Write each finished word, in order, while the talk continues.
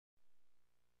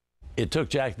It took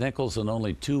Jack Nicholson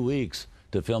only 2 weeks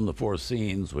to film the 4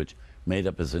 scenes, which made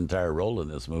up his entire role in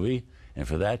this movie. And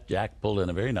for that, Jack pulled in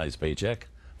a very nice paycheck,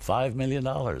 $5 million.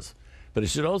 But it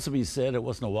should also be said it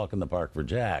wasn't a walk in the park for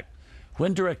Jack.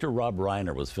 When director Rob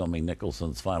Reiner was filming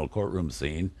Nicholson's final courtroom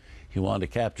scene, he wanted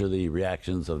to capture the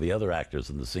reactions of the other actors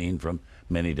in the scene from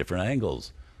many different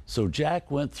angles. So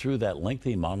Jack went through that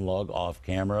lengthy monologue off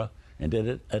camera and did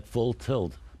it at full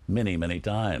tilt many, many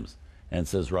times. And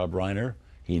says Rob Reiner,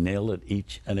 he nailed it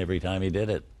each and every time he did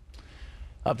it.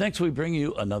 Up next, we bring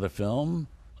you another film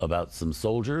about some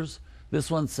soldiers. This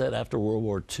one set after World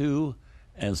War II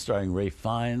and starring Ralph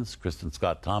Fiennes, Kristen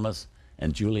Scott Thomas,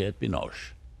 and Juliette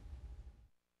Binoche.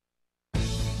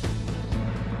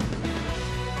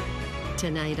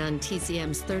 Tonight on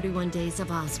TCM's 31 Days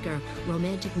of Oscar,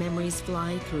 romantic memories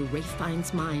fly through Ralph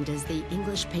Fiennes' mind as the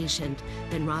English patient.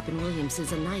 Then Robin Williams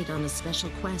is a knight on a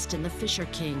special quest in The Fisher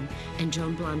King. And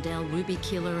Joan Blondell, Ruby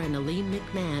Keeler, and Aline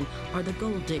McMahon are the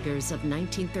gold diggers of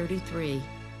 1933.